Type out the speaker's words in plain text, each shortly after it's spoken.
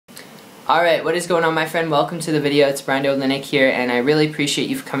Alright, what is going on, my friend? Welcome to the video. It's Brando Linick here, and I really appreciate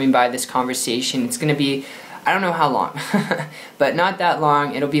you for coming by this conversation. It's going to be, I don't know how long, but not that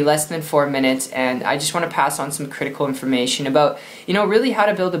long. It'll be less than 4 minutes, and I just want to pass on some critical information about, really how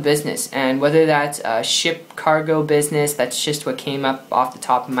to build a business, and whether that's a ship cargo business, that's just what came up off the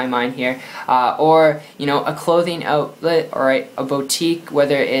top of my mind here, or, a clothing outlet or a boutique,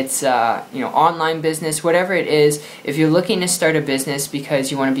 whether it's, online business, whatever it is. If you're looking to start a business because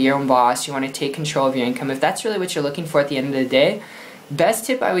you want to be your own boss, you want to take control of your income, if that's really what you're looking for at the end of the day, best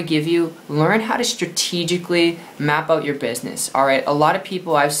tip I would give you, learn how to strategically map out your business. Alright, a lot of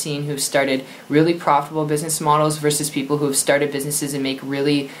people I've seen who've started really profitable business models versus people who've started businesses and make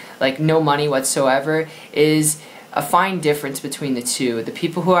really no money whatsoever is a fine difference between the two. The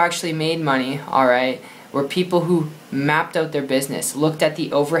people who actually made money, alright, were people who mapped out their business, looked at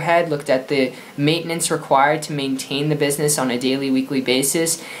the overhead, looked at the maintenance required to maintain the business on a daily, weekly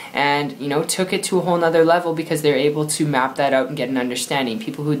basis, and took it to a whole nother level because they're able to map that out and get an understanding.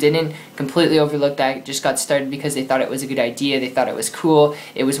 People who didn't completely overlook that just got started because they thought it was a good idea, they thought it was cool,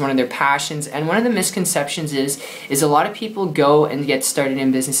 it was one of their passions. And one of the misconceptions is a lot of people go and get started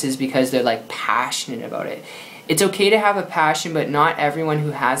in businesses because they're passionate about it. It's okay to have a passion, but not everyone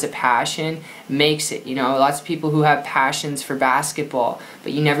who has a passion makes it. Lots of people who have passions for basketball,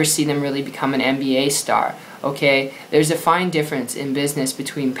 but you never see them really become an NBA star. Okay, there's a fine difference in business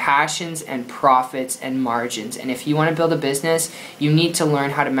between passions and profits and margins. And if you want to build a business, you need to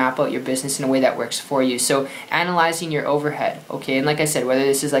learn how to map out your business in a way that works for you. So analyzing your overhead, okay, and like I said, whether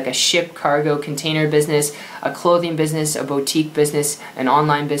this is a ship, cargo, container business, a clothing business, a boutique business, an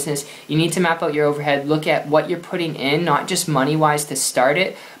online business, you need to map out your overhead, look at what you're putting in, not just money-wise to start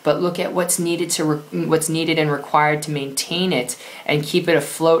it, but look at what's needed and required to maintain it and keep it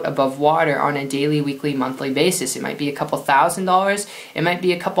afloat above water on a daily, weekly, monthly basis. It might be a couple $1,000s, it might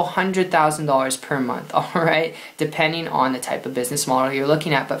be a couple $100,000 per month, alright, depending on the type of business model you're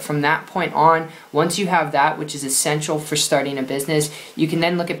looking at. But from that point on, once you have that, which is essential for starting a business, you can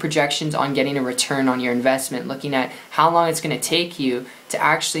then look at projections on getting a return on your investment, looking at how long it's going to take you to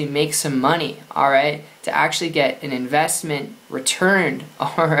actually make some money, alright, to actually get an investment returned,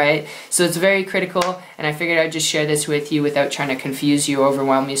 alright? So it's very critical, and I figured I'd just share this with you without trying to confuse you or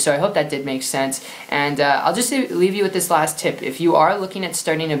overwhelm you, so I hope that did make sense. And I'll just leave you with this last tip. If you are looking at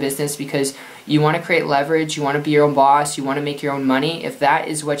starting a business because you want to create leverage, you want to be your own boss, you want to make your own money, if that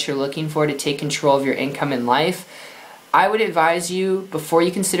is what you're looking for to take control of your income in life, I would advise you, before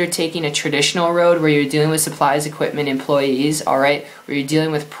you consider taking a traditional road where you're dealing with supplies, equipment, employees, alright, where you're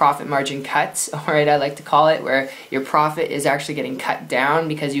dealing with profit margin cuts, alright, I like to call it, where your profit is actually getting cut down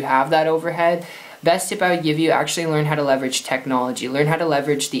because you have that overhead. Best tip I would give you, actually learn how to leverage technology. Learn how to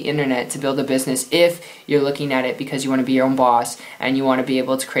leverage the internet to build a business if you're looking at it because you want to be your own boss and you want to be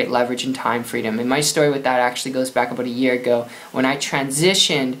able to create leverage and time freedom. And my story with that actually goes back about a year ago when I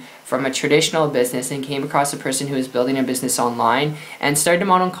transitioned from a traditional business and came across a person who was building a business online and started to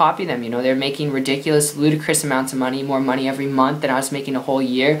model and copy them. They're making ridiculous, ludicrous amounts of money, more money every month than I was making a whole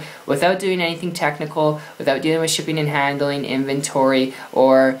year, without doing anything technical, without dealing with shipping and handling, inventory,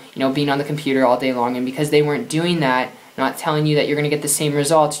 or being on the computer all day long. And because they weren't doing that, not telling you that you're going to get the same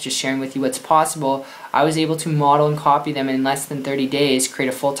results, just sharing with you what's possible, I was able to model and copy them in less than 30 days, create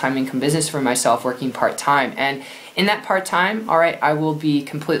a full-time income business for myself working part-time. And in that part-time, alright, I will be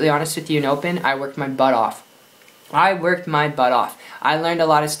completely honest with you and open, I worked my butt off. I worked my butt off. I learned a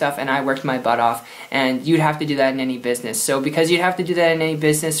lot of stuff and I worked my butt off, and you'd have to do that in any business. So because you'd have to do that in any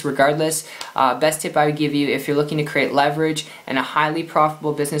business regardless, best tip I would give you, if you're looking to create leverage and a highly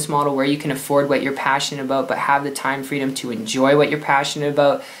profitable business model where you can afford what you're passionate about but have the time freedom to enjoy what you're passionate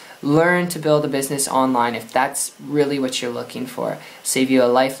about, learn to build a business online if that's really what you're looking for. Save you a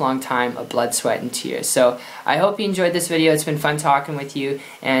lifelong time of blood, sweat, and tears. So I hope you enjoyed this video. It's been fun talking with you,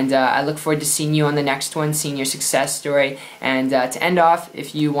 and I look forward to seeing you on the next one, seeing your success story. And to end off,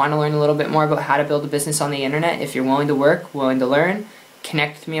 if you want to learn a little bit more about how to build a business on the internet, if you're willing to work, willing to learn,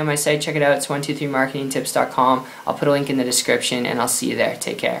 connect with me on my site. Check it out. It's 123marketingtips.com. I'll put a link in the description, and I'll see you there.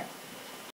 Take care.